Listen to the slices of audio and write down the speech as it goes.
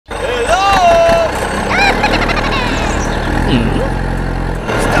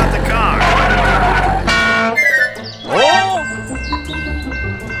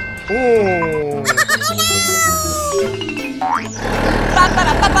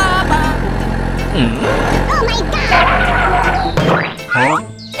Oh my god! Huh?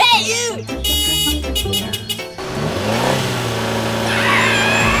 Hey, you!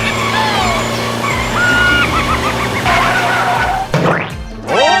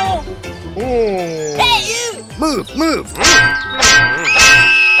 Oh. Hey, you! Move, move.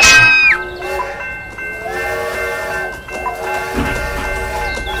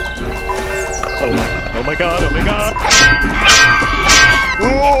 Oh my god, oh my god.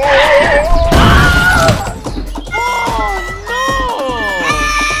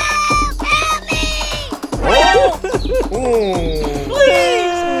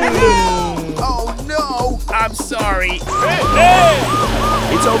 Oh no! I'm sorry. Hey, hey!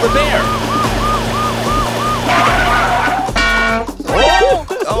 It's over there.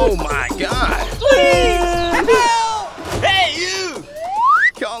 Oh my god! Hey, you!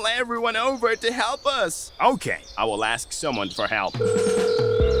 Call everyone over to help us. Okay, I will ask someone for help.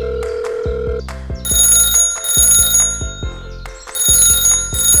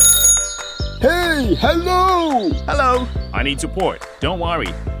 Hey, hello! Hello, I need support. Don't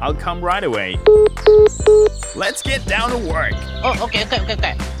worry, I'll come right away. Let's get down to work. Oh, okay.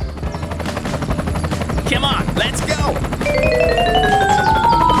 Come on, let's go!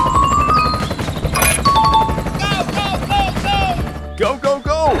 Go, go,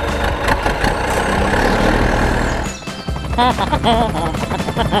 go!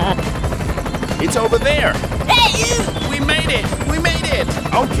 It's over there! Hey, you! We made it! We made it!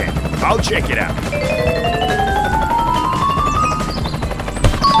 Okay, I'll check it out.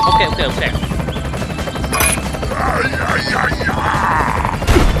 Okay.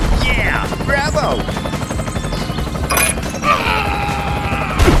 Yeah! Bravo!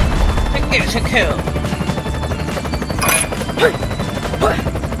 Thank you.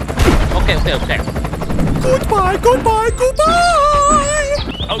 Okay. Goodbye, goodbye, goodbye!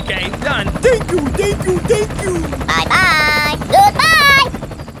 Okay, done. Thank you. Bye-bye. Goodbye.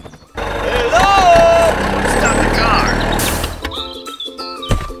 Hello! Stop the car!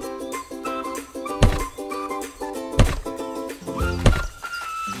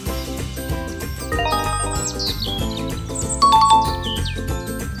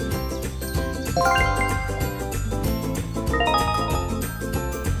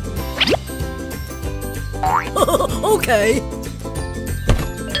 Okay.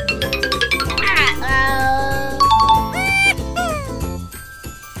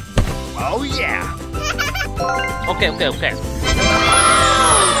 Oh yeah! Okay. Thank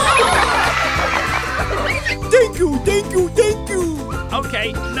you. Okay,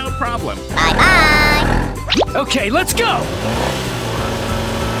 no problem. Bye-bye. Okay, let's go!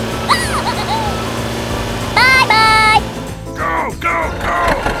 Bye-bye. Go, go, go!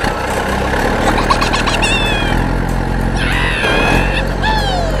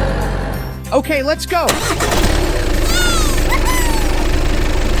 Okay, let's go.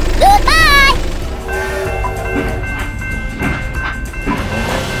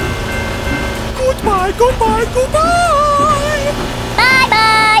 Goodbye. Goodbye.